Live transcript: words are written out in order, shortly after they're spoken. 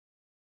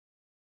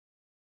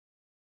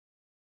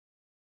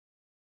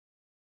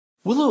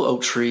Willow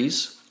oak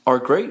trees are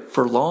great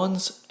for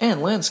lawns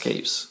and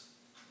landscapes.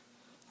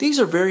 These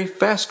are very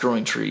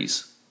fast-growing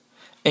trees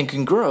and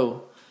can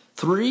grow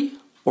 3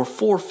 or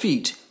 4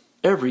 feet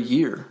every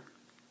year.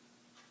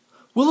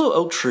 Willow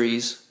oak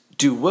trees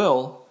do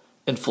well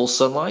in full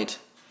sunlight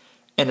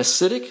and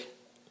acidic,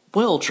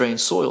 well-drained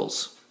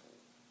soils.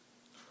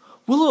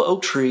 Willow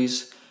oak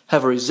trees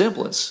have a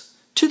resemblance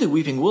to the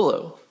weeping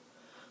willow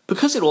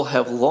because it will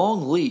have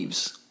long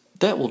leaves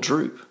that will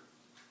droop.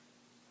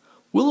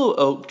 Willow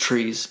oak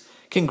trees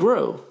can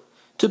grow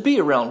to be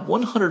around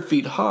 100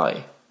 feet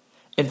high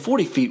and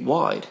 40 feet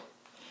wide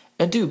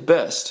and do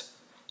best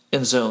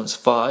in zones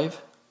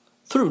 5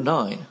 through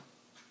 9.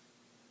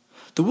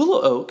 The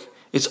willow oak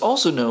is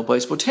also known by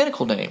its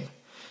botanical name,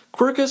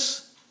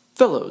 Quercus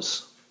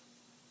fellows.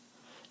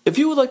 If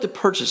you would like to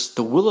purchase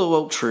the willow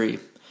oak tree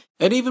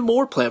and even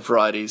more plant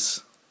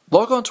varieties,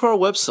 log on to our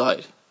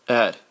website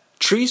at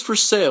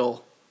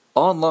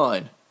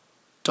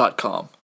treesforsaleonline.com.